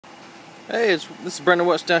Hey, this is Brandon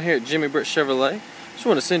Welch down here at Jimmy Britt Chevrolet. Just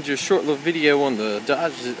want to send you a short little video on the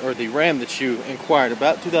Dodge or the Ram that you inquired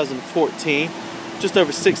about, 2014. Just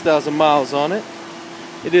over 6,000 miles on it.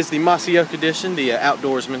 It is the Mossy Oak Edition, the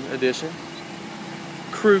Outdoorsman Edition.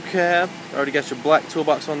 Crew cab, already got your black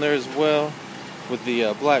toolbox on there as well with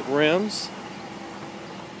the black rims.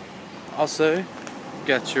 Also,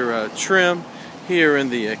 got your trim here in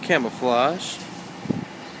the camouflage.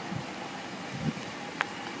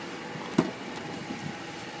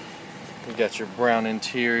 You got your brown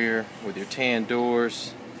interior with your tan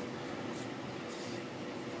doors.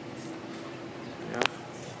 Yeah.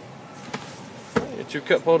 Your two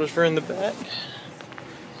cup holders for in the back.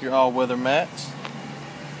 Your all-weather mats.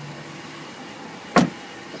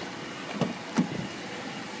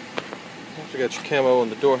 You got your camo on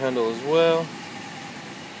the door handle as well.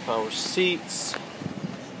 Power seats.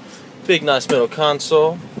 Big nice middle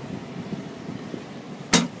console.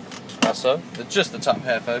 Also, just the top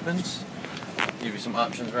half opens. Give you some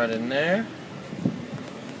options right in there.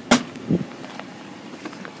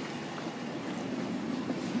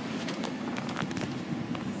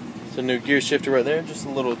 It's a new gear shifter right there, just a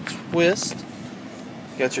little twist.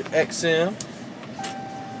 Got your XM.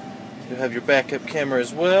 You have your backup camera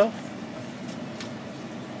as well.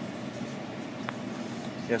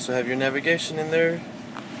 You also have your navigation in there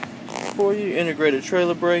for you, integrated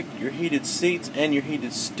trailer brake, your heated seats, and your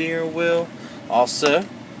heated steering wheel. Also, if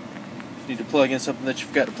you need to plug in something that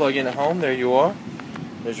you've got to plug in at home, there you are.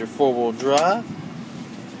 There's your four-wheel drive.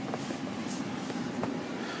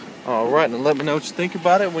 Alright, and let me know what you think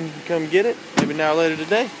about it when you come get it, maybe now or later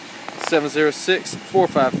today.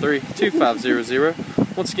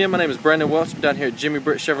 706-453-2500. Once again, my name is Brandon Welch. I'm down here at Jimmy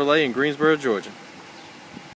Britt Chevrolet in Greensboro, Georgia.